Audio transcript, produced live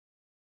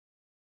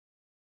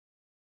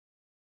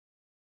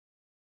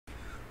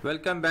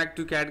Welcome back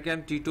to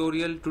CAD/CAM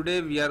tutorial.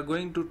 Today we are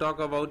going to talk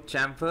about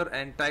chamfer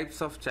and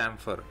types of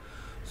chamfer.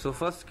 So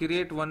first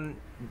create one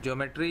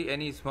geometry,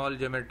 any small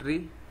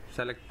geometry,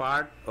 select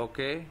part,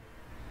 OK.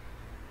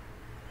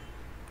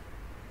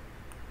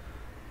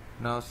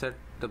 Now set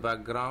the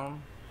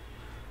background.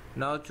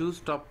 Now choose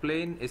top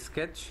plane,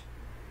 sketch,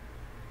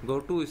 go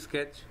to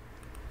sketch,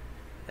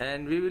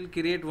 and we will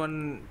create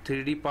one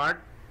 3D part.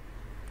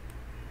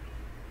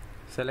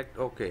 Select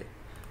OK.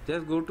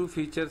 Just go to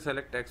feature,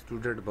 select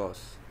extruded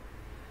boss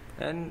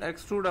and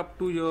extrude up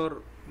to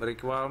your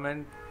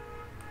requirement.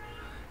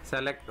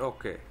 Select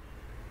OK.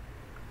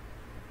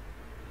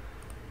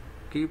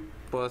 Keep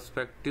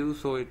perspective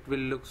so it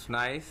will looks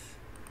nice,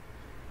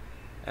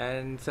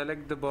 and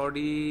select the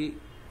body.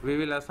 We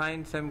will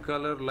assign some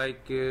color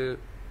like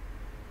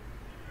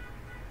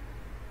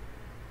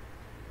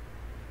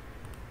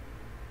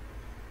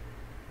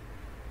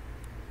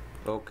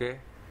OK.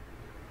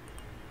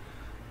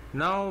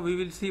 Now we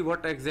will see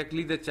what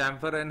exactly the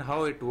chamfer and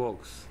how it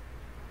works.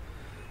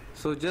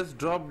 So just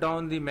drop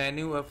down the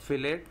menu of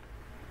fillet,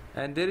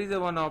 and there is a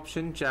one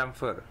option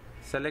chamfer.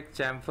 Select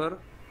chamfer,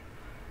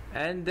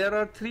 and there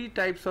are three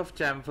types of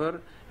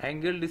chamfer: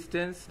 angle,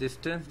 distance,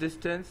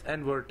 distance,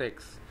 and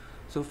vertex.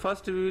 So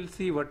first we will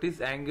see what is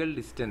angle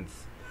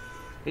distance.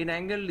 In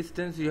angle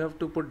distance you have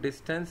to put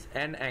distance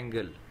and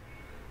angle.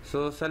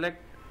 So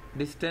select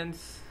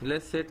distance,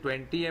 let's say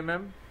 20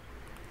 mm,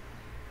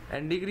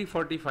 and degree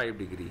 45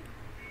 degree.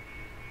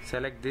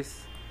 Select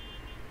this.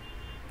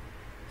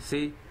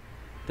 See,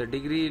 the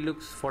degree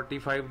looks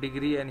 45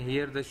 degree, and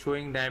here the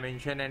showing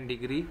dimension and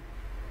degree.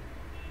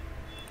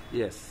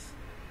 Yes,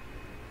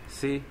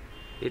 see,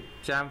 it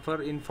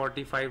chamfer in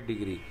 45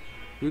 degree.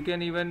 You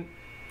can even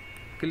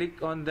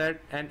click on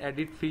that and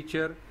edit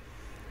feature,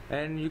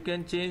 and you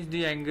can change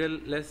the angle,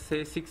 let's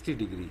say 60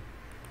 degree.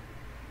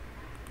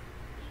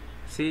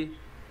 See,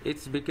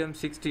 it's become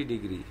 60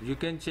 degree. You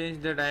can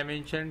change the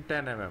dimension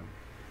 10 mm.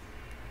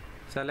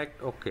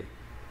 Select OK.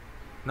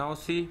 Now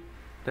see,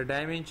 the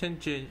dimension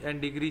change and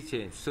degree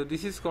change. So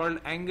this is called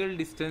angle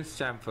distance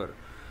chamfer.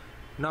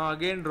 Now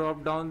again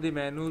drop down the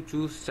menu,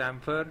 choose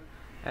chamfer,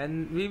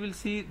 and we will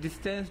see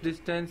distance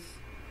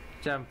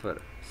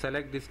chamfer.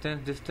 Select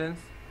distance,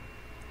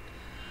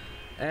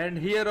 and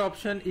here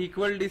option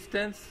equal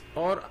distance,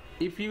 or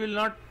if you will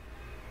not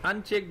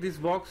uncheck this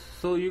box,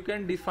 so you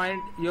can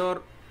define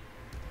your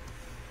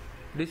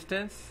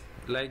distance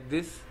like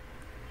this.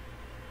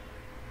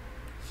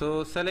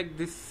 So select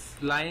this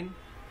line.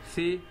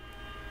 See,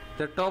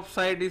 the top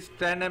side is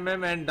 10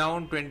 mm and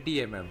down 20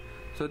 mm.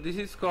 So this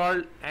is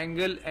called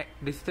angle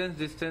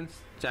distance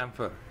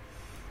chamfer.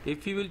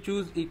 If you will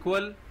choose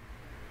equal,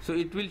 so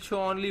it will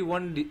show only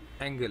one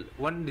angle,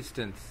 one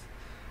distance,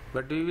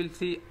 but we will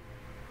see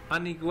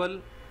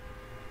unequal,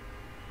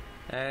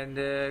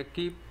 and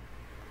keep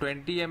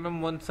 20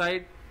 mm one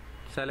side.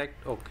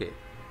 Select OK.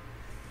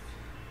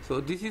 So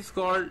this is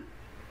called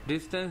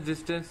distance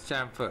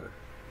chamfer.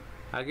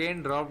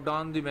 Again drop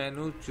down the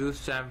menu,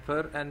 choose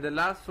chamfer, and the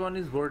last one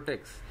is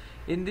vertex.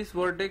 In this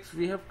vertex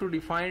we have to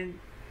define,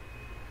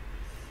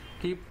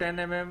 keep 10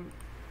 mm,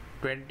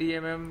 20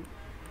 mm,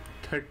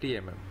 30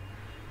 mm.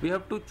 We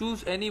have to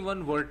choose any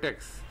one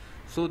vertex.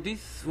 So this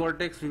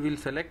vertex we will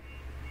select.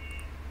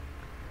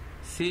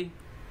 See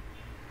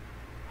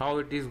how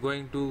it is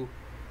going to,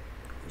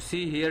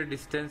 see here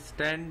distance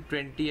 10,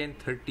 20 and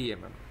 30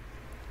 mm.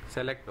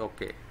 Select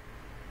OK.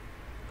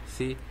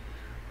 See,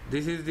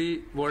 this is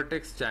the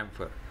vertex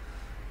chamfer.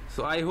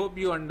 So I hope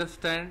you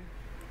understand.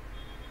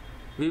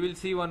 We will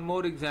see one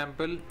more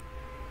example.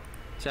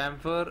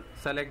 Chamfer,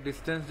 select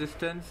distance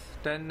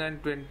 10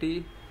 and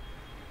 20.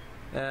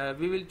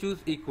 We will choose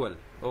equal.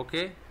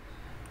 OK.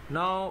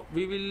 Now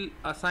we will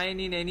assign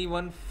in any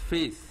one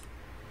face.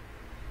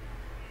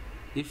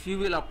 If you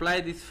will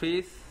apply this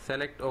face,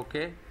 select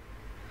OK.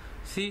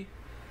 See,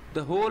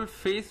 the whole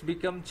face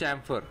become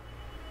chamfer.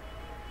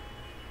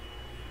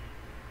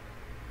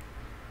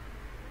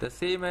 The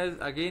same as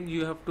again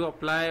you have to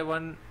apply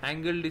one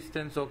angle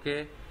distance.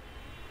 OK,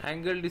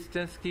 angle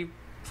distance keep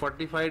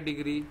 45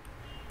 degree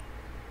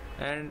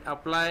and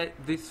apply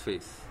this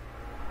face.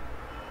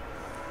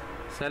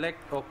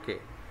 Select OK.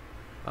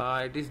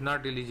 It is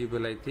not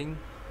eligible, I think,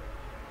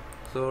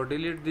 so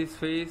delete this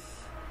face.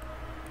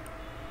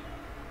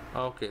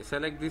 OK,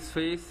 select this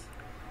face,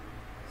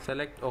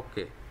 select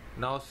OK.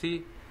 Now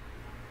see,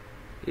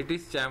 it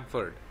is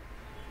chamfered.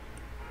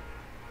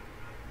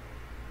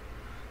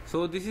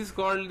 So this is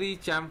called the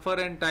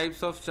chamfer and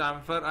types of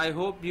chamfer. I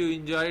hope you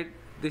enjoyed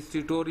this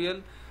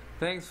tutorial.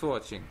 Thanks for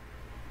watching.